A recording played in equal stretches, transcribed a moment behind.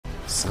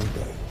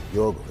Someday,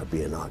 you're gonna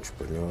be an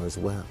entrepreneur as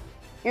well.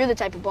 You're the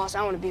type of boss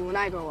I want to be when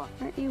I grow up.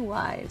 Aren't you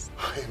wise?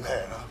 Hey,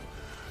 man,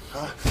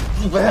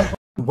 huh?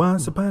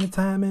 Once upon a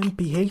time in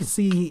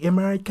PHC, a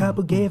married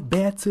couple gave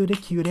birth to the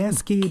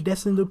cutest kid.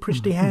 Destined to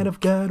preach the hand of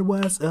God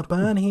was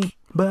upon him.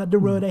 But the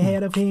road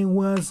ahead of him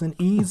wasn't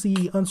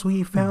easy until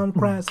he found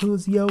Christ,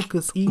 whose yoke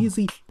is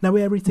easy. Now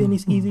everything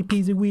is easy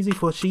peasy weezy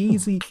for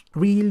cheesy.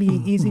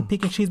 Really easy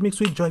picking cheese mixed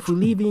with joyful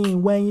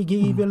living. When you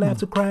give your life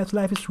to Christ,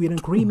 life is sweet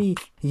and creamy.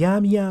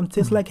 Yum yum,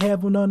 tastes like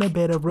heaven on a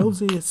bed of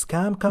roses.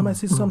 Come, I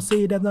see some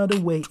say that's not the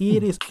way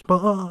it is.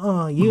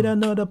 But you don't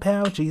know the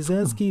power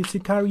Jesus gives. You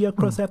carry your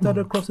cross after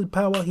the cross with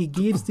power he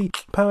gives thee.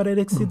 Power that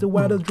exceeds the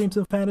wildest dreams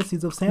and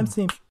fantasies of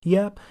Samson.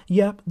 Yep,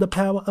 the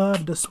power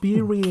of the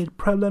Spirit.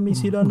 Problem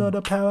is you don't know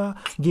the power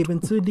given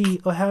to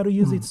thee or how to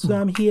use it, so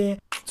I'm here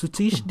to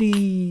teach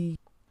thee.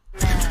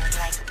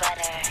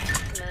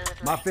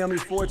 My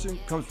family's fortune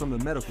comes from the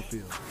medical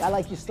field. I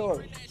like your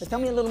story, but tell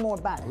me a little more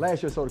about it.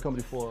 Last year I sold the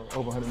company for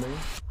over 100 million.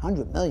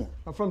 100 million?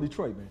 I'm from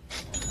Detroit, man.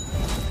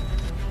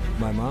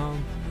 My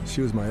mom,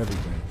 she was my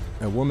everything.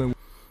 A woman.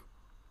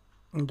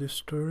 The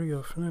story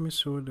of, let me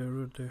see what they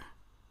wrote there.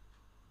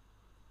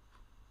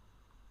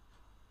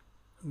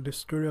 The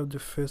story of the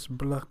first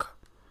black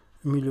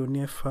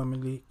millionaire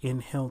family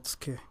in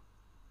healthcare.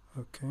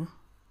 Okay.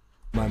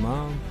 My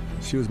mom,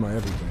 she was my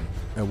everything.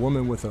 A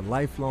woman with a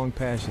lifelong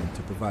passion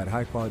to provide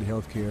high-quality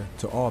health care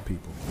to all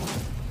people.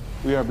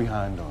 We are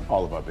behind on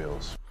all of our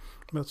bills.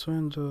 But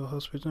when the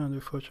hospital and the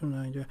fortune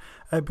Nigeria,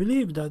 I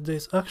believe that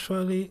there's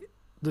actually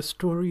the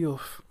story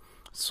of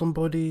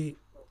somebody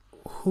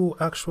who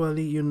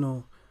actually,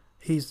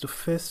 he's the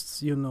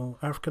first,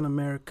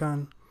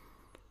 African-American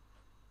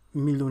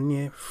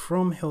millionaire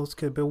from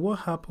healthcare. But what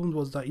happened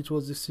was that it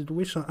was the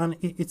situation, and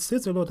it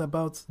says a lot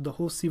about the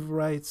whole civil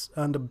rights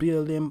and the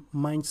BLM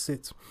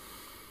mindset,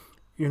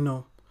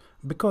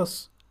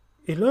 because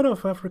a lot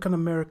of African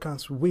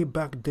Americans way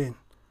back then,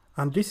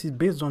 and this is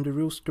based on the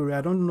real story.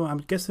 I don't know, I'm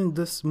guessing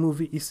this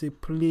movie is a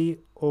play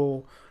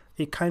or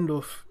a kind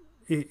of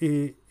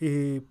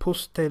a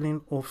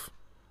post-telling of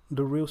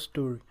the real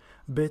story.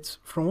 But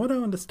from what I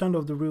understand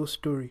of the real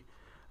story,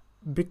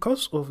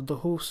 because of the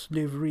whole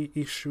slavery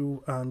issue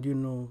and,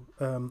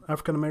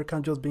 African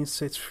Americans just being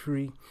set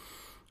free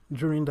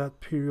during that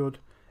period,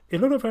 a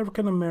lot of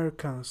African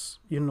Americans,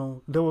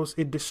 there was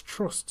a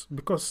distrust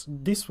because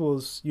this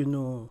was,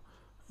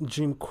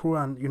 Jim Crow,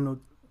 and,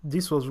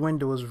 this was when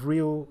there was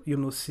real,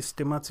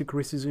 systematic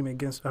racism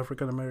against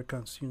African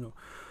Americans,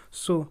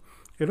 So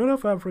a lot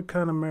of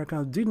African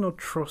Americans did not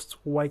trust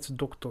white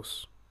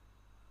doctors.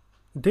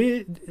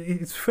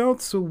 It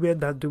felt so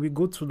weird that they would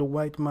go to the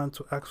white man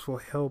to ask for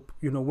help,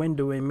 when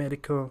they were in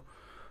medical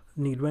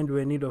need, when they were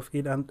in need of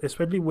aid, and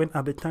especially when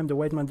at the time the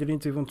white man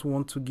didn't even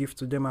want to give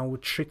to them and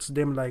would treat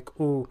them like,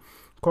 oh,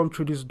 come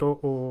through this door,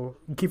 or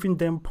giving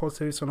them poor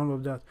service and all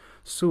of that.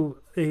 So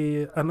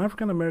an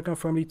African American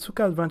family took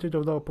advantage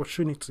of the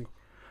opportunity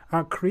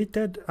and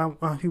created,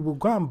 and he would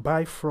go and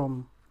buy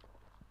from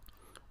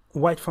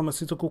white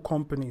pharmaceutical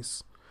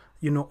companies,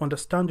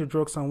 understand the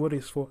drugs and what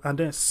it's for, and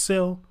then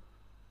sell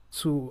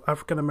to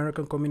African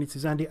American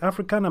communities, and the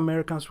African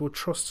Americans will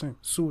trust him.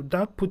 So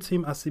that puts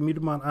him as a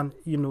middleman, and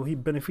he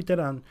benefited,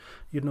 and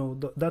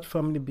that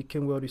family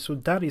became wealthy. So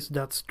that is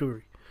that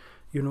story,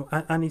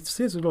 and it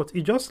says a lot.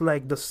 It's just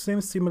like the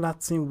similar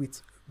thing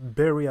with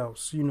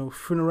burials,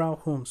 funeral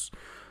homes.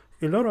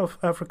 A lot of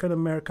African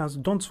Americans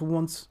don't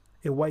want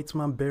a white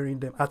man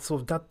burying them as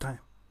of that time,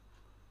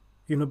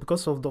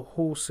 because of the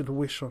whole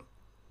situation,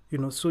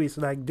 So it's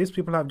like these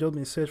people have just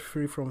been set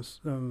free from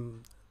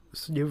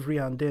slavery,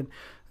 and then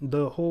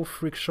the whole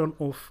friction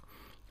of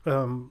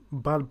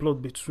bad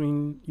blood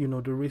between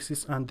the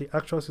races and the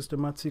actual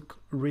systematic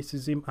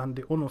racism and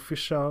the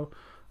unofficial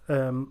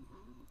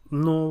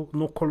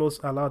no colors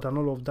allowed and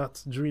all of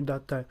that during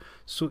that time.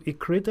 So it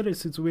created a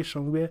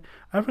situation where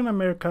African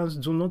Americans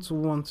do not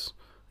want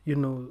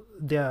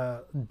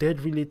their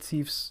dead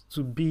relatives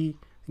to be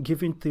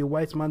given to a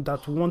white man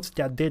that wants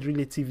their dead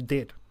relative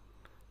dead,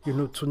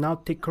 to now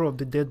take care of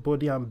the dead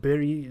body and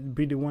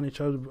be the one in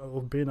charge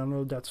of burying and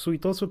all that. So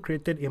it also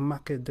created a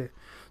market there.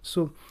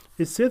 So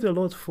it says a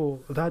lot for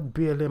that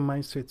BLM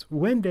mindset.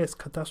 When there's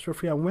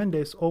catastrophe and when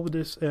there's all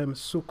this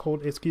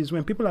so-called excuse,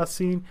 when people are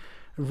seeing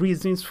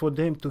reasons for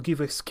them to give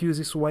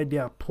excuses why they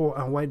are poor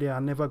and why they are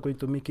never going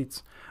to make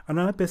it,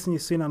 another person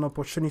is seeing an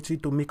opportunity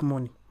to make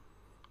money,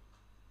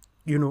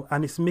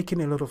 and it's making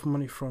a lot of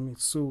money from it.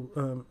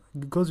 So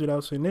it goes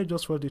without saying, let's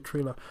just watch the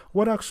trailer.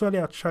 What actually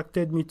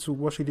attracted me to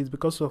watch it is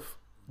because of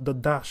the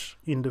Dash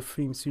in the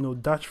films,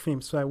 Dash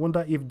films. So I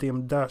wonder if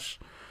them Dash,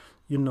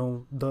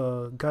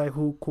 the guy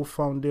who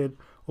co-founded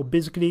or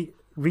basically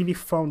really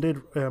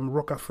founded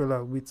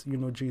Rockefeller with,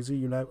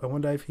 Jay-Z, I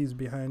wonder if he's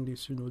behind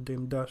this,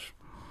 them Dash.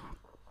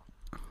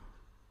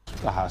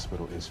 The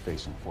hospital is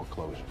facing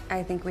foreclosure.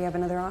 I think we have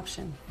another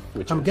option.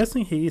 I'm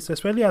guessing he is,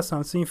 especially as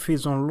I'm seeing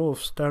Face on Love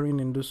starring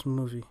in this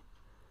movie.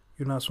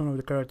 As one of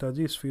the characters,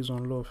 this Face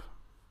on Love.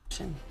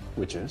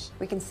 Which is?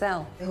 We can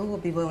sell. Who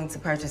would be willing to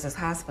purchase this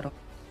hospital?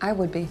 I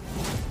would be.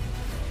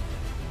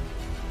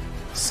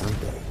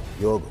 someday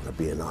you're gonna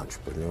be an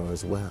entrepreneur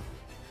as well.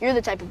 You're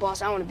the type of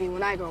boss I want to be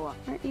when I grow up.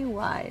 Aren't you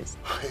wise?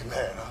 Hey,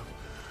 man,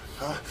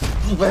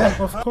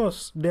 man. Of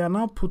course, they are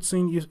now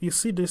putting, you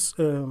see this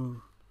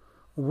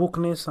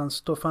wokeness and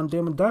stuff, and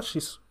then that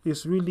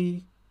is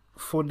really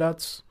for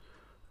that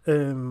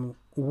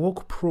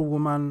woke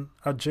pro-woman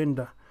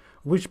agenda,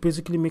 which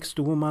basically makes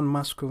the woman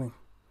masculine.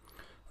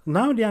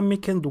 Now they are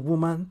making the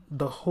woman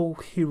the whole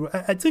hero.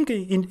 I think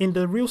in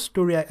the real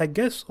story, I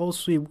guess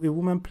also a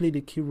woman played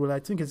a key role.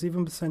 I think it's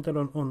even centered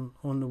on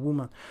the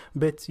woman.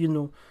 But, you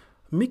know,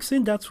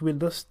 mixing that with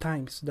those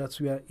times that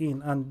we are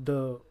in and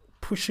the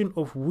pushing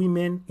of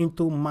women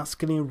into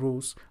masculine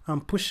roles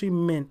and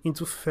pushing men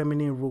into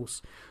feminine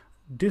roles,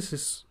 this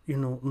is, you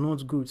know,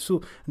 not good.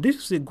 So this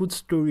is a good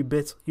story,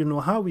 but, you know,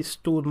 how it's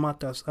told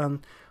matters.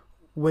 And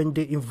when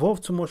they involve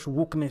too much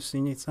wokeness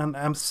in it, and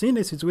I'm seeing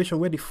a situation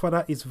where the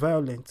father is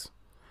violent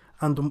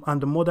and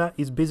the mother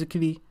is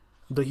basically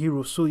the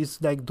hero. So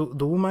it's like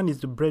the woman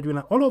is the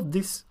breadwinner. All of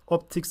this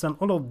optics and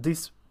all of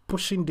this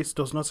pushing this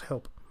does not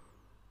help.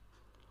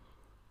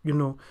 You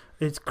know,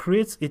 it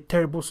creates a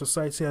terrible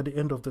society at the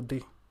end of the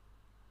day.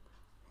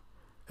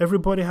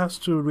 Everybody has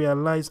to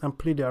realize and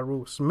play their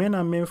roles. Men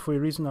are men for a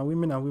reason, and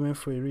women are women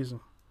for a reason.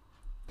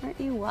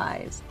 Aren't you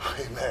wise?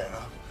 Hey, man,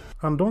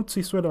 And don't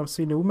twist what I'm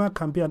saying. A woman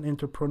can be an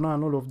entrepreneur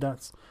and all of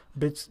that,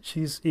 but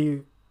she's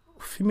a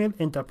female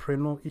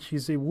entrepreneur.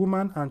 She's a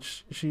woman, and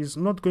she's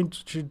not going to.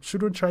 She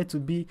shouldn't try to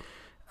be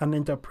an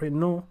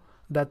entrepreneur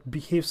that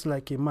behaves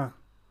like a man,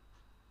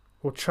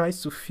 or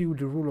tries to fill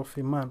the role of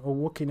a man, or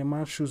walk in a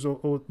man's shoes,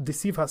 or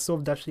deceive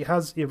herself that she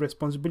has a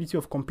responsibility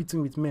of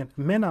competing with men.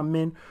 Men are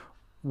men,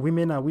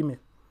 women are women.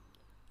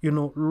 You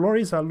know,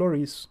 lorries are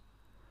lorries,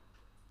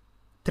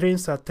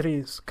 trains are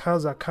trains,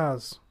 cars are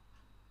cars.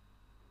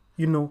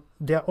 You know,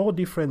 they are all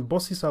different.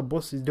 Bosses are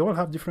bosses. They all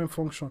have different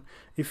function.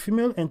 A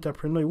female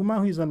entrepreneur, a woman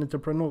who is an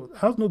entrepreneur,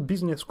 has no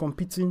business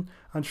competing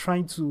and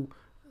trying to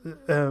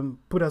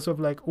put herself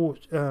like,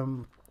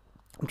 I'm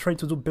trying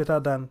to do better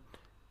than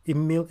a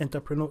male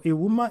entrepreneur.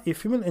 A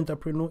female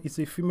entrepreneur is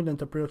a female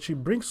entrepreneur. She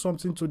brings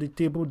something to the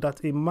table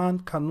that a man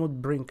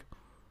cannot bring.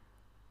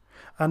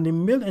 And a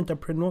male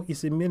entrepreneur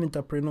is a male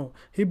entrepreneur.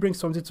 He brings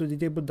something to the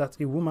table that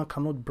a woman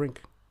cannot bring.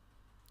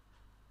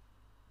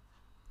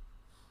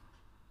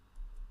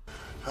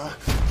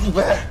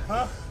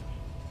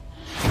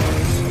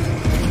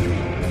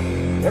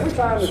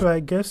 So I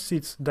guess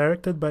it's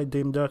directed by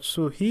Dame Dash.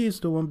 So he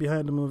is the one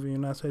behind the movie.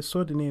 And as I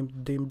saw the name,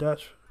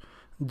 Dash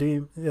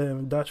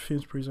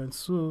Films Presents.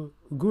 So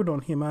good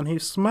on him. And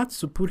he's smart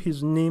to put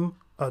his name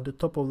at the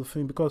top of the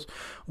film, because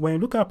when you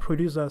look at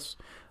producers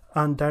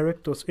and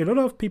directors, a lot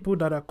of people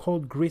that are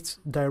called great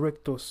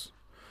directors,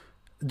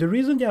 the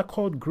reason they are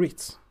called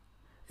great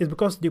is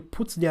because they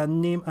put their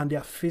name and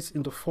their face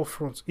in the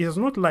forefront. It's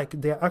not like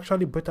they're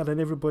actually better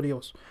than everybody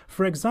else.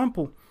 For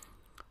example,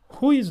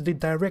 who is the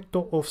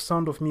director of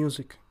Sound of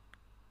Music?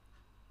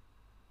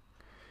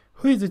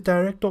 Who is the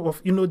director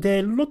of, you know, there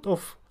are a lot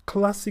of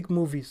classic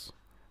movies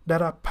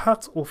that are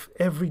part of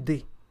every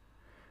day,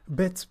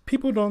 but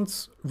people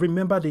don't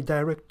remember the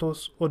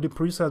directors or the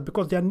producers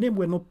because their name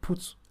were not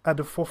put at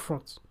the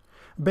forefront.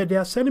 But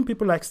there are certain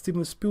people like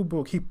Steven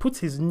Spielberg. He puts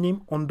his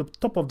name on the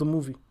top of the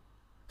movie.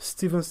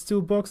 Steven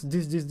Spielberg's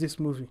this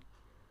movie.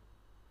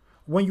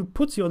 When you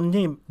put your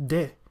name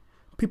there,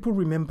 people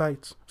remember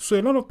it. So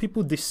a lot of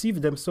people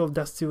deceive themselves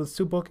that Steven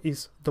Spielberg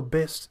is the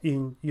best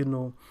in, you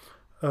know,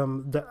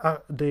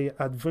 the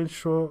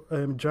adventure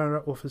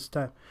genre of his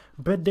time.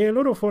 But there are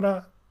a lot of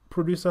other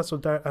producers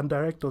and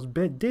directors,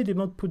 but they did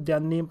not put their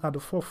name at the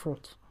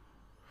forefront.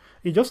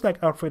 It's just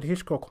like Alfred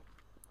Hitchcock.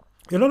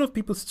 A lot of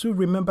people still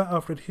remember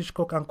Alfred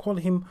Hitchcock and call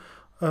him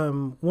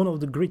one of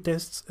the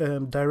greatest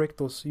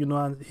directors, you know,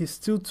 and he's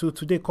still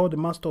today called the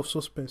master of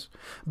suspense.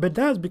 But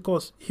that's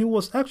because he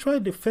was actually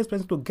the first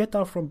person to get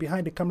out from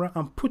behind the camera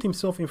and put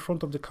himself in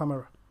front of the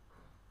camera.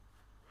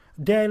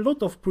 There are a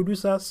lot of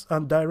producers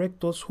and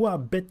directors who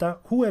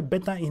were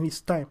better in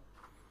his time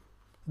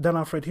than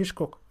Alfred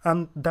Hitchcock,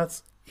 and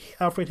that's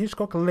Alfred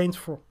Hitchcock learned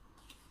from.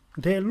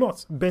 There are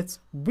lots, but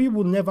we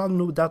will never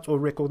know that or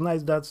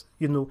recognize that,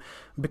 you know,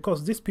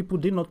 because these people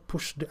did not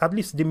push, at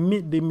least the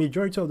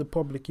majority of the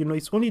public, you know,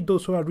 it's only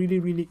those who are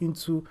really, really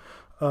into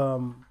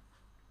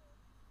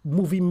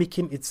movie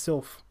making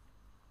itself.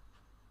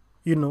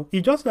 You know,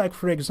 it's just like,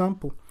 for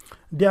example,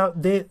 there are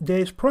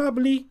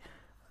probably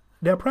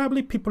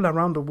people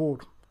around the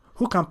world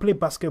who can play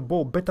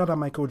basketball better than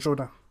Michael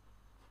Jordan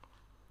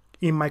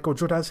in Michael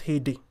Jordan's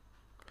heyday.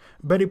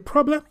 But the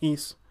problem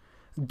is,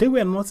 they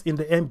were not in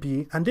the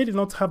NBA and they did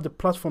not have the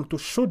platform to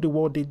show the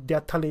world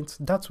their talent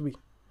that way.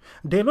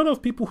 There are a lot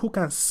of people who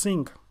can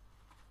sing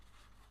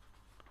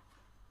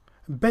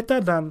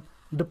better than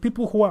the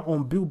people who are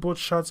on Billboard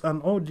charts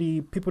and all the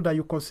people that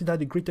you consider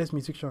the greatest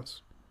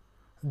musicians.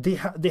 They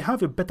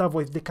have a better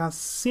voice. They can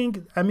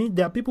sing. I mean,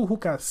 there are people who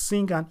can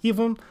sing, and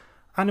even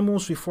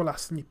animals will fall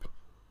asleep.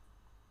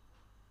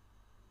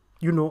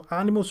 You know,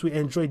 animals will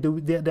enjoy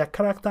their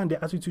character and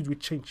their attitude will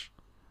change.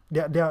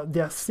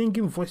 Their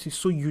singing voice is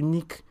so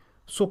unique,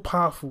 so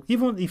powerful.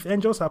 Even if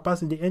angels are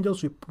passing, the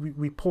angels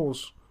will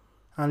pause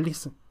and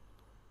listen.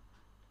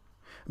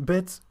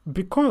 But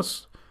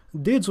because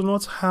they do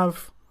not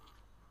have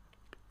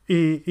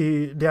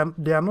they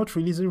are not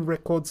releasing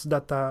records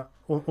that are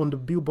on the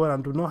billboard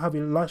and do not have a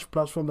large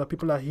platform that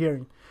people are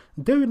hearing,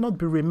 they will not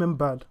be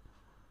remembered.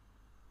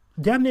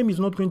 Their name is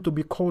not going to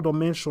be called or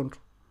mentioned.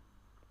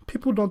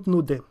 People don't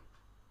know them.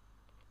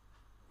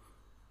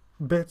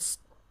 But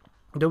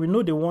they will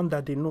know the one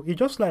that they know. It's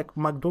just like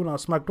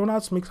McDonald's.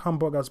 McDonald's makes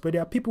hamburgers, but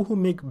there are people who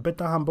make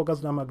better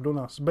hamburgers than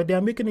McDonald's. But they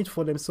are making it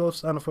for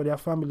themselves and for their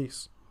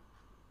families.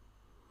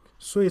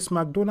 So it's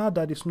McDonald's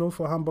that is known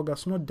for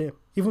hamburgers, not them.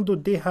 Even though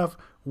they have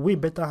way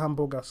better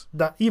hamburgers.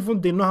 That even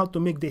they know how to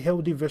make the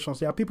healthy versions.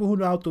 There are people who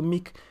know how to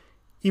make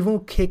even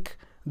cake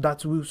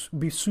that will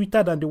be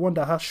sweeter than the one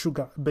that has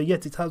sugar, but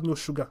yet it has no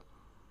sugar.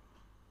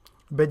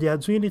 But they are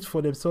doing it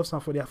for themselves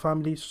and for their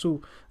families,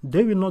 so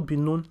they will not be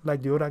known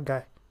like the other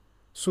guy.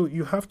 So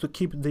you have to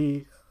keep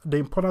the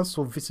importance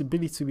of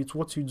visibility with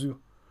what you do.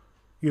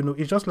 You know,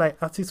 it's just like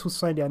artists who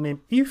sign their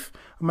name. If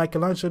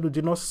Michelangelo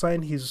did not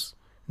sign his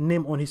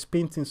name on his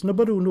paintings,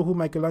 nobody will know who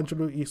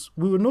Michelangelo is.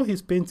 We will know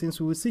his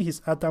paintings, we will see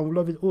his art and we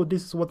love it. Oh,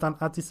 this is what an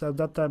artist at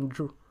that time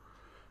drew.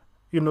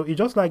 You know, it's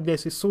just like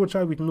there's a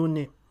soldier with no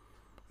name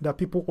that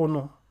people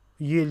honor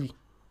yearly.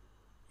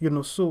 You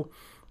know, so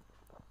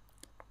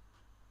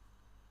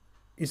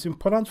it's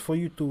important for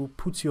you to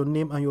put your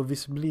name and your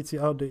visibility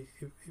out there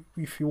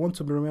if you want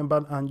to be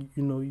remembered, and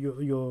you know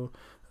your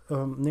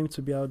name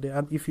to be out there.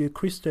 And if you're a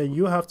Christian,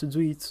 you have to do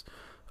it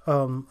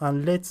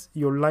and let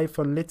your life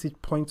and let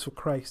it point to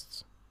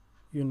Christ.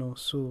 You know,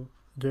 so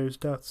there's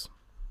that.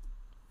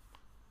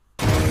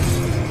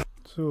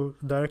 So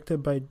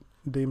directed by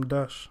Dame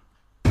Dash.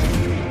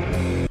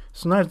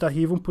 It's nice that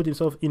he even put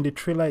himself in the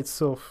trailer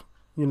itself,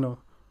 you know.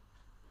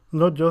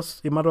 Not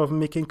just a matter of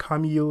making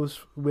cameos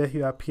where he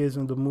appears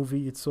in the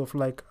movie itself,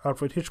 like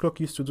Alfred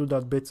Hitchcock used to do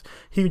that, but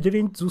he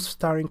didn't do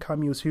starring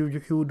cameos. He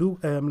would do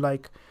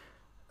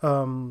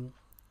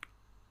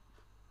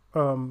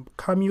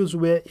cameos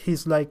where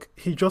he's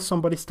just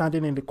somebody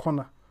standing in the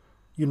corner,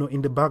 you know,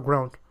 in the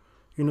background.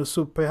 You know,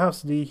 so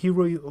perhaps the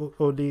hero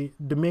or the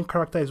main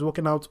character is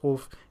walking out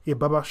of a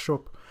barber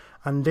shop,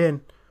 and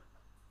then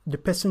the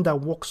person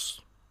that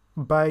walks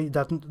by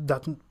that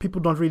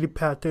people don't really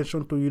pay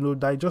attention to, you know,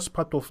 that just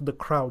part of the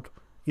crowd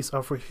is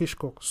Alfred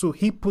Hitchcock. So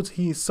he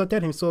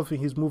inserted himself in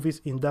his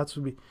movies in that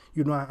way,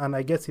 you know, and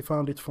I guess he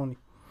found it funny.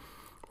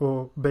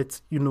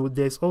 But you know,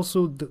 there's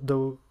also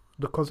the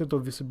concept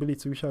of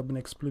visibility, which I've been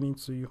explaining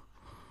to you.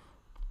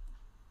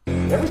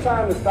 Every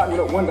time they stop me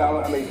up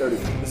 $1, I make 30.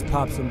 Let's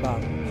pop some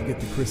bottles, get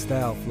the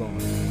crystal flowing.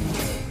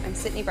 I'm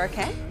Sydney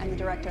Barquet. I'm the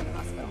director of the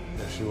hospital.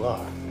 Yes, you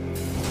are.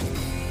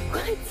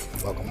 What?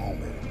 Welcome home,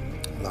 baby.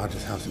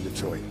 Largest house in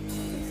Detroit.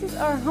 This is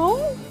our home?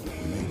 You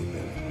made it,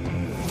 baby.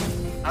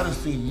 I done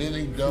seen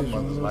many dumb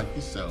mothers like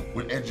yourself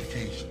with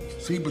education.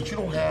 See, but you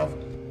don't have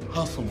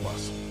hustle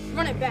muscle.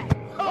 Run it back.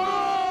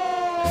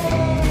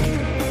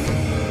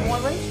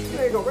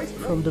 There you go, race.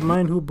 From the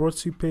man who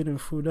brought you paid in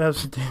food,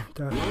 that's damn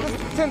that.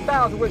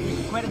 10,000 with me.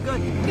 Quite a good.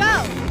 Go!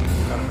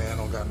 Kind of man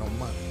don't got no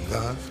money.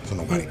 Guns, so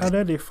nobody. He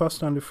added a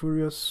Fast and the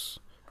Furious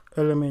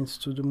elements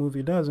to the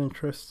movie. That's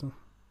interesting.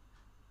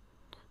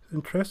 It's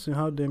interesting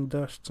how Dame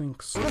Dash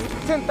thinks.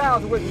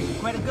 10,000 with me.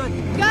 Quite a good.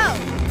 Go!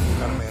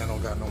 Kind of man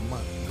don't got no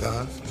money.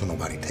 Guns, so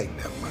nobody take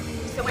that money.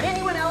 So would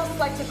anyone else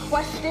like to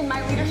question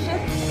my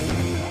leadership?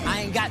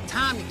 I ain't got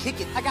time to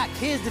kick it. I got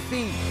kids to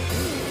feed.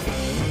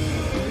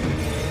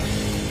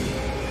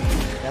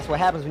 That's what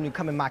happens when you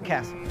come in my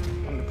castle.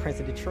 I'm the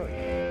Prince of Detroit.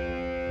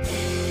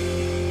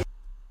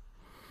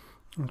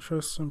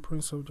 Interesting,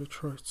 Prince of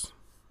Detroit.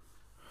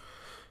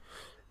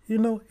 You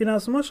know, in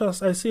as much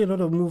as I see a lot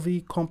of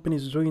movie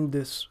companies doing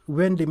this,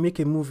 when they make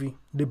a movie,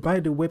 they buy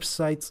the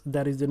website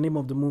that is the name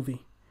of the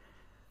movie.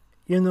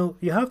 You know,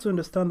 you have to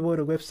understand what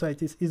a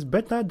website is. It's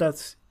better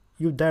that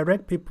you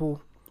direct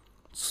people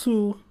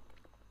to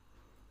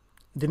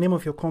the name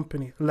of your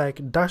company,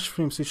 like Dash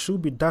Films. It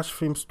should be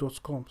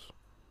dashfilms.com.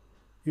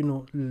 You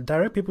know,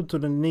 direct people to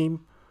the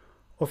name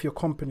of your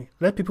company.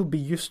 Let people be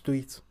used to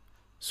it.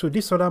 So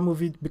this other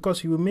movie,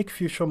 because you will make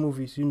future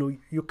movies, you know,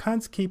 you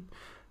can't keep.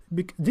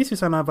 This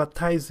is an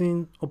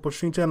advertising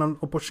opportunity and an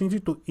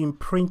opportunity to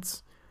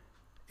imprint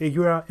a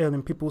URL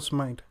in people's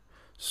mind.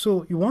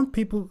 So you want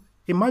people.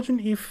 Imagine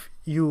if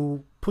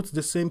you put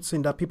the same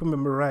thing that people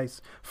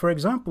memorize. For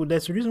example,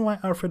 there's a reason why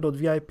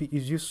Alfred.vip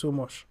is used so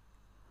much.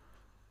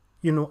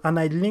 You know, and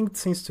I linked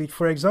things to it.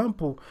 For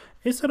example,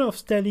 instead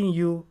of telling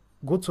you,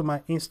 go to my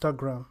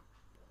Instagram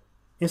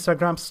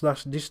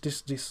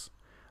 /this.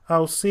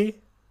 I'll say,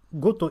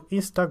 go to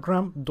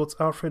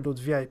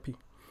instagram.alfred.vip.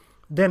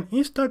 Then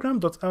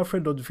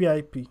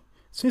instagram.alfred.vip.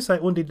 Since I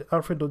own the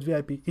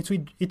alfred.vip, it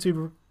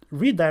will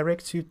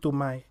redirect you to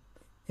my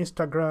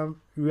Instagram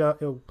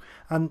URL.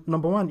 And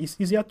number one, it's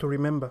easier to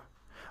remember.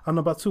 And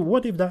number two,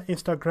 what if that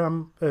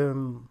Instagram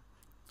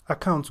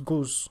account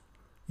goes?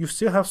 You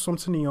still have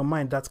something in your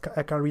mind that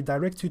I can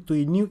redirect you to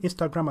a new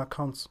Instagram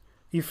account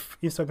if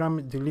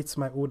Instagram deletes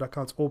my old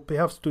account, or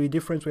perhaps to a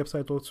different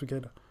website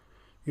altogether.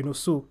 You know,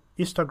 so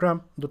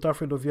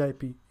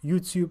Instagram.alfred.vip,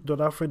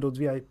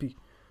 YouTube.alfred.vip,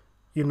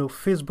 you know,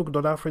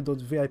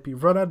 Facebook.alfred.vip,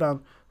 rather than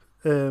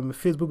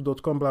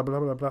Facebook.com, blah, blah,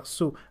 blah, blah.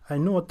 So I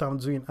know what I'm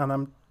doing, and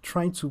I'm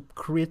trying to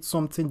create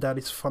something that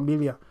is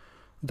familiar,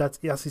 that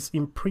as is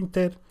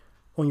imprinted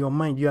on your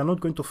mind, you are not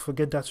going to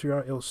forget that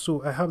URL.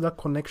 So I have that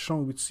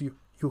connection with you.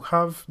 You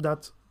have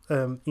that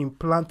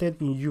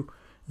implanted in you.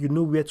 You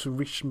know where to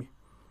reach me.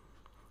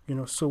 You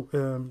know, so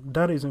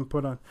that is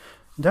important.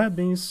 That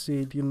being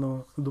said, you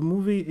know, the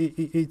movie,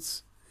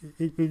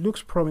 it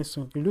looks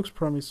promising. It looks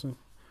promising,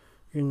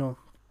 you know.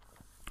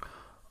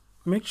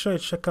 Make sure you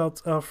check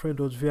out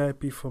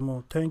Alfred.vip for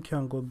more. Thank you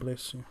and God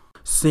bless you.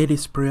 Say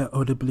this prayer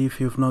audibly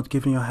if you've not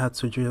given your heart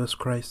to Jesus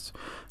Christ.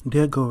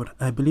 Dear God,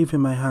 I believe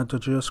in my heart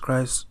that Jesus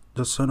Christ,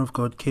 the Son of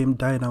God, came,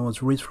 died, and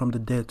was raised from the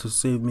dead to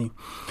save me.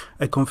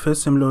 I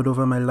confess Him, Lord,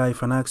 over my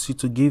life, and ask you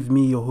to give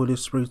me your Holy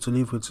Spirit to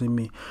live within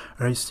me.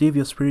 I receive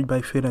your Spirit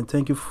by faith, and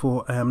thank you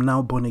for I am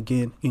now born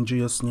again. In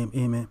Jesus' name,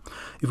 amen.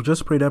 If you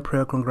just prayed that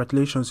prayer,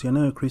 congratulations, you're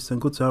now a Christian.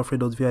 Go to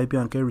Alfred.vip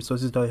and get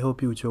resources that will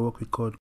help you with your work with God.